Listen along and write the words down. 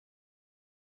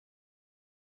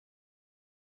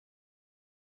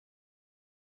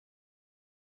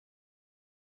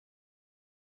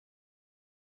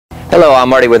Hello, I'm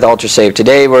Marty with UltraSafe.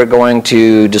 Today we're going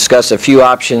to discuss a few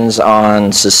options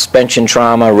on suspension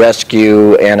trauma,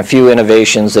 rescue, and a few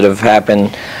innovations that have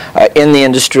happened in the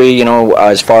industry, you know,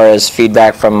 as far as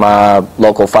feedback from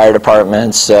local fire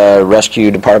departments,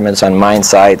 rescue departments on mine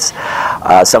sites,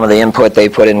 some of the input they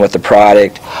put in with the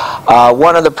product.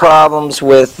 One of the problems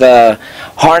with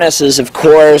harnesses, of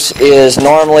course, is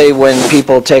normally when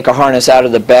people take a harness out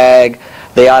of the bag,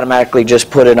 they automatically just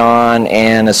put it on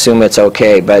and assume it's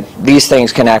okay. But these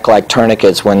things can act like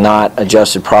tourniquets when not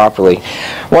adjusted properly.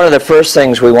 One of the first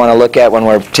things we want to look at when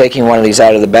we're taking one of these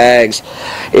out of the bags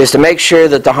is to make sure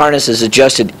that the harness is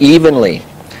adjusted evenly.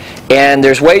 And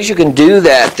there's ways you can do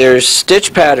that. There's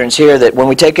stitch patterns here that when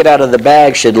we take it out of the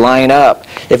bag should line up.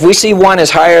 If we see one is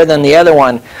higher than the other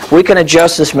one, we can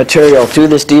adjust this material through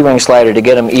this D-ring slider to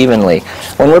get them evenly.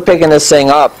 When we're picking this thing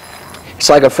up, it's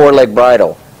like a four-leg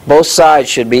bridle. Both sides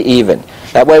should be even.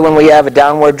 That way when we have a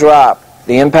downward drop,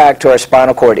 the impact to our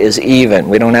spinal cord is even.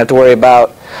 We don't have to worry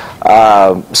about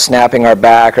snapping our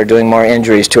back or doing more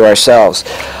injuries to ourselves.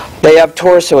 They have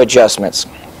torso adjustments,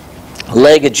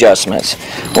 leg adjustments.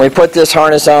 When we put this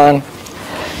harness on,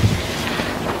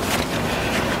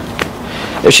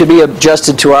 it should be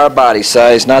adjusted to our body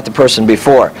size, not the person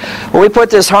before. When we put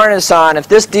this harness on, if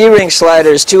this D-ring slider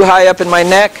is too high up in my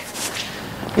neck,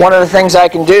 one of the things I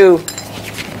can do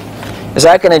is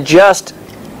I can adjust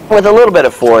with a little bit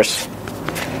of force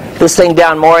this thing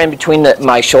down more in between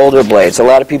my shoulder blades. A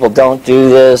lot of people don't do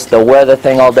this. They'll wear the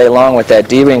thing all day long with that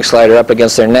D-ring slider up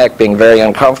against their neck being very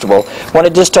uncomfortable when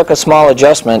it just took a small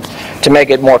adjustment to make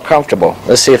it more comfortable.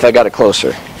 Let's see if I got it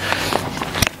closer.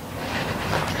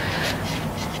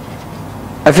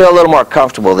 I feel a little more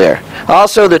comfortable there.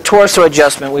 Also, the torso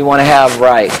adjustment we want to have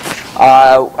right.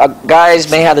 Guys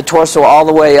may have the torso all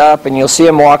the way up, and you'll see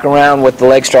them walk around with the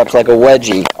leg straps like a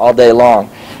wedgie all day long.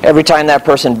 Every time that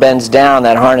person bends down,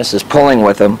 that harness is pulling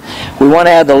with them. We want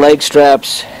to have the leg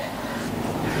straps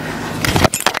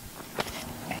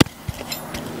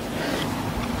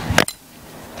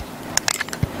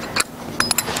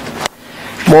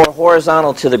more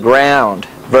horizontal to the ground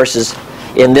versus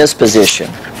in this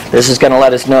position. This is going to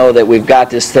let us know that we've got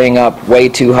this thing up way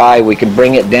too high. We can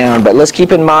bring it down, but let's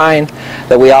keep in mind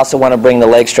that we also want to bring the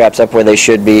leg straps up where they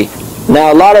should be.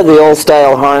 Now, a lot of the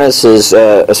old-style harnesses,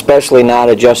 especially not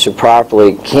adjusted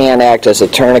properly, can act as a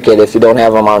tourniquet if you don't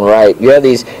have them on right. You have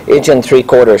these 1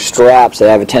 3/4 straps that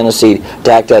have a tendency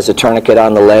to act as a tourniquet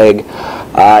on the leg.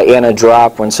 In a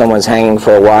drop when someone's hanging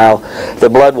for a while, the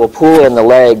blood will pool in the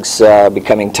legs,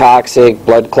 becoming toxic.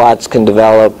 Blood clots can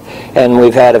develop, and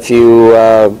we've had a few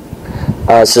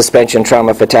suspension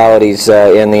trauma fatalities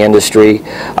in the industry.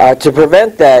 To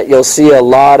prevent that, you'll see a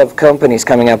lot of companies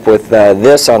coming up with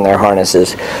this on their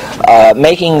harnesses,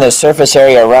 making the surface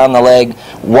area around the leg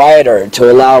wider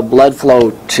to allow blood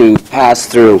flow to pass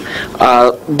through.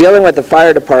 Dealing with the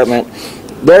fire department,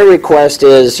 their request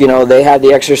is, you know, they have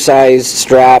the exercise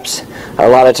straps. A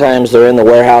lot of times they're in the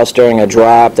warehouse during a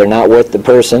drop. They're not with the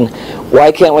person.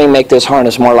 Why can't we make this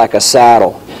harness more like a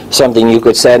saddle, something you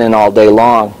could set in all day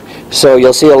long? So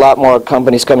you'll see a lot more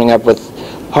companies coming up with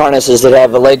harnesses that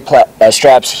have the leg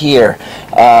straps here,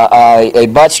 a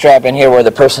butt strap in here where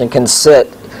the person can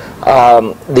sit.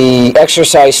 The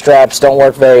exercise straps don't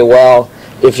work very well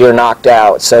if you're knocked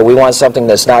out, so we want something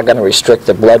that's not going to restrict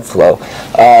the blood flow.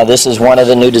 This is one of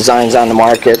the new designs on the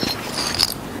market.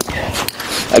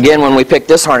 Again, when we pick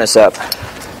this harness up,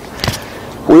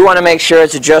 we want to make sure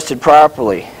it's adjusted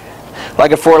properly,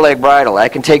 like a four-leg bridle. I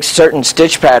can take certain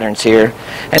stitch patterns here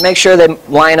and make sure they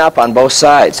line up on both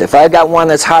sides. If I've got one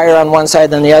that's higher on one side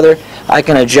than the other, I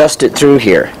can adjust it through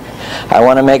here. I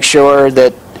want to make sure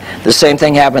that the same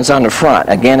thing happens on the front.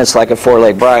 Again, it's like a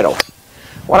four-leg bridle.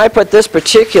 When I put this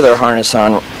particular harness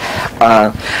on,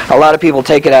 a lot of people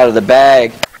take it out of the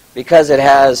bag because it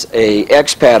has a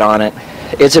X-pad on it.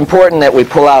 It's important that we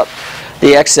pull out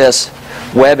the excess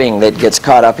webbing that gets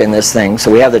caught up in this thing,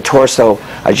 so we have the torso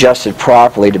adjusted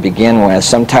properly to begin with.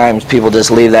 Sometimes people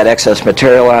just leave that excess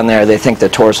material on there. They think the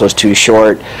torso is too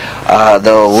short.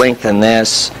 They'll lengthen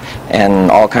this, and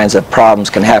all kinds of problems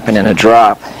can happen in a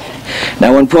drop.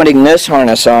 Now, when putting this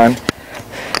harness on,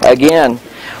 again,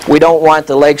 we don't want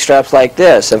the leg straps like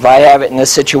this. If I have it in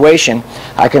this situation,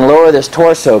 I can lower this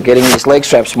torso, getting these leg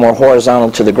straps more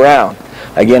horizontal to the ground.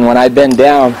 Again, when I bend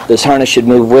down, this harness should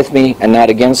move with me and not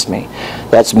against me.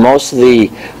 That's most of the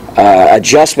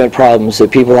adjustment problems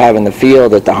that people have in the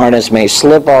field, that the harness may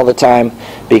slip all the time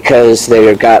because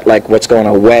they've got like what's going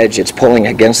on a wedge. It's pulling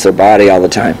against their body all the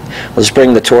time. Let's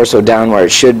bring the torso down where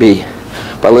it should be,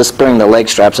 but let's bring the leg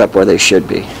straps up where they should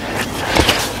be.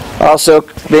 Also,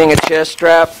 being a chest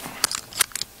strap,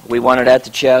 we want it at the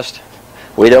chest.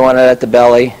 We don't want it at the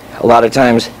belly. A lot of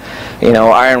times, you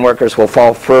know, iron workers will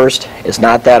fall first. It's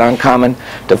not that uncommon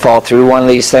to fall through one of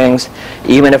these things.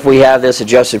 Even if we have this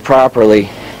adjusted properly,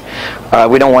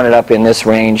 we don't want it up in this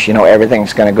range. You know,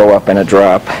 everything's going to go up in a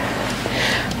drop.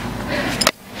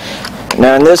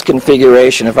 Now in this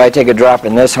configuration, if I take a drop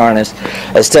in this harness,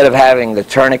 instead of having the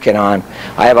tourniquet on,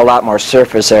 I have a lot more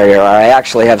surface area, or I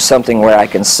actually have something where I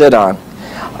can sit on.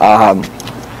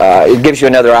 It gives you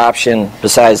another option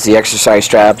besides the exercise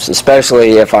straps,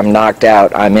 especially if I'm knocked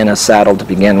out. I'm in a saddle to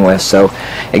begin with, so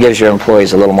it gives your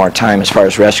employees a little more time as far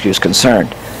as rescue is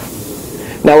concerned.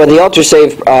 Now with the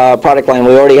UltraSafe product line,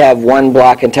 we already have one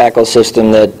block and tackle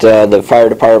system that the fire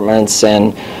departments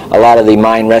and a lot of the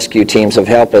mine rescue teams have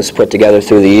helped us put together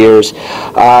through the years.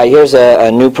 Here's a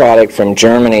new product from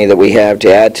Germany that we have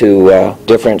to add to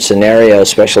different scenarios,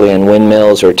 especially in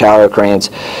windmills or tower cranes.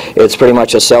 It's pretty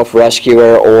much a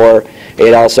self-rescuer, or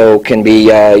it also can be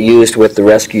used with the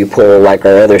rescue pole like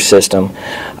our other system.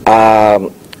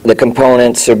 The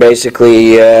components are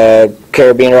basically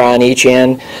carabiner on each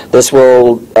end. This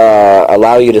will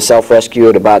allow you to self-rescue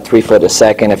at about 3 foot a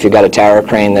second. If you've got a tower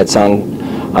crane that's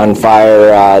on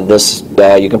fire,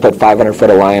 you can put 500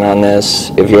 foot of line on this.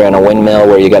 If you're in a windmill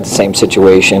where you got the same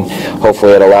situation,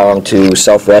 hopefully it'll allow them to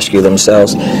self-rescue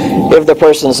themselves. If the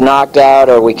person's knocked out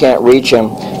or we can't reach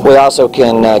them, we also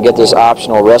can get this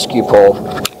optional rescue pole,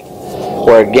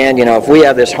 where again, you know, if we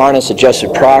have this harness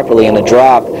adjusted properly in a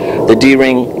drop, the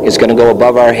D-ring is going to go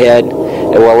above our head.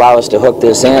 It will allow us to hook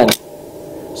this in,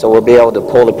 so we'll be able to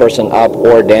pull the person up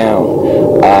or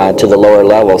down to the lower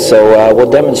level. So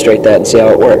we'll demonstrate that and see how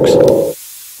it works.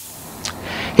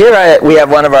 Here we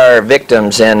have one of our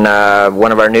victims in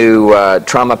one of our new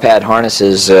trauma pad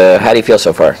harnesses. How do you feel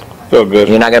so far? Feel good.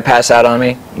 You're not going to pass out on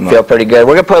me? No. Feel pretty good.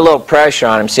 We're going to put a little pressure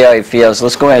on him, see how he feels.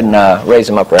 Let's go ahead and raise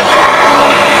him up, right?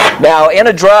 Now, in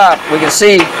a drop, we can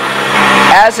see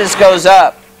as this goes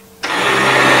up,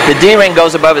 the D-ring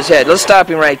goes above his head. Let's stop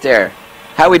him right there.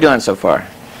 How are we doing so far?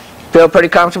 Feel pretty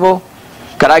comfortable?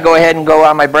 Could I go ahead and go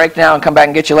on my break now and come back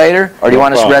and get you later? Or do you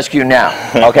want us to rescue now?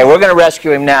 Okay, we're going to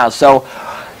rescue him now. So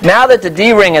now that the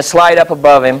D-ring is slide up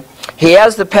above him, he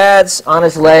has the pads on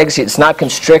his legs. It's not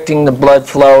constricting the blood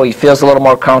flow. He feels a little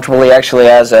more comfortable. He actually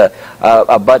has a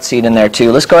butt seat in there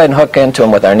too. Let's go ahead and hook into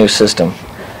him with our new system.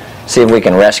 See if we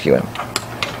can rescue him.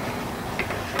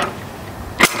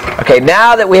 Okay,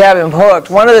 now that we have him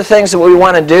hooked, one of the things that we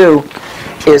want to do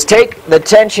is take the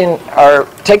tension, or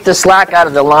take the slack out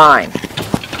of the line.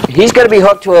 He's going to be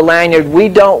hooked to a lanyard. We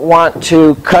don't want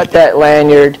to cut that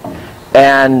lanyard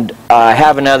and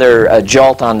have another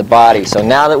jolt on the body. So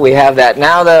now that we have that,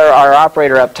 now that our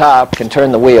operator up top can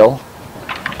turn the wheel.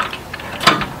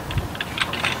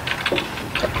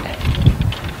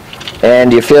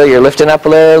 And you feel you're lifting up a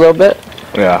little bit?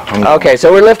 Yeah. Okay,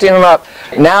 so we're lifting him up.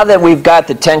 Now that we've got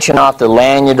the tension off the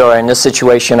lanyard, or in this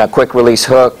situation a quick release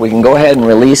hook, we can go ahead and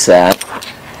release that.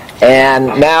 And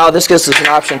now this gives us an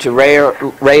option to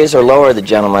raise or lower the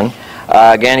gentleman.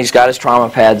 Again, he's got his trauma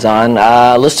pads on.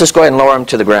 Let's just go ahead and lower him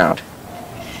to the ground.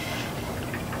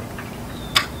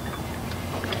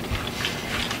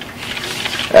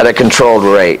 At a controlled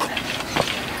rate.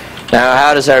 Now,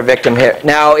 how does our victim hit?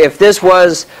 Now, if this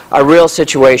was a real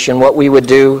situation, what we would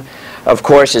do, of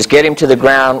course, is get him to the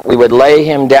ground. We would lay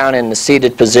him down in the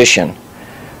seated position.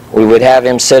 We would have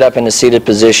him sit up in the seated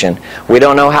position. We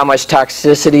don't know how much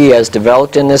toxicity has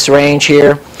developed in this range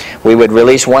here. We would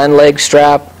release one leg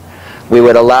strap. We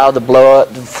would allow the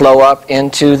flow up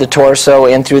into the torso,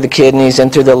 in through the kidneys, in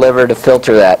through the liver to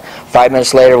filter that. 5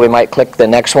 minutes later, we might click the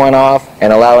next one off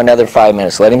and allow another 5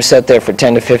 minutes. Let him sit there for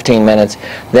 10 to 15 minutes.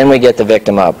 Then we get the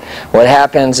victim up. What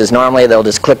happens is normally they'll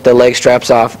just click the leg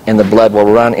straps off and the blood will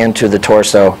run into the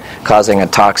torso, causing a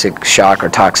toxic shock or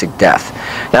toxic death.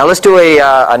 Now let's do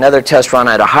another test run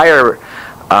at a higher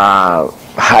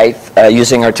height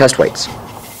using our test weights.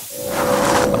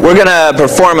 We're going to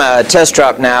perform a test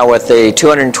drop now with a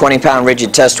 220-pound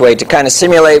rigid test weight to kind of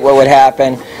simulate what would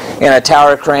happen in a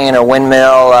tower crane or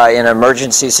windmill in an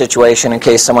emergency situation in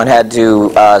case someone had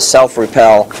to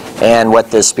self-repel, and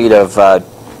what the speed of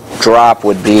drop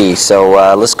would be. So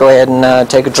let's go ahead and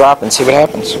take a drop and see what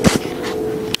happens.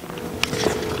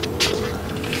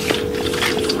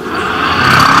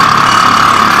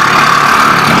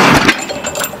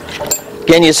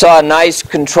 Again, you saw a nice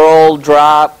controlled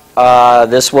drop.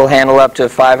 This will handle up to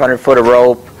 500 foot of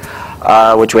rope,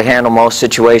 which would handle most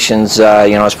situations, you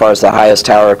know, as far as the highest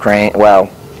tower crane, well,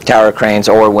 tower cranes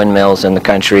or windmills in the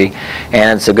country.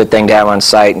 And it's a good thing to have on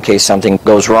site in case something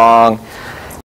goes wrong.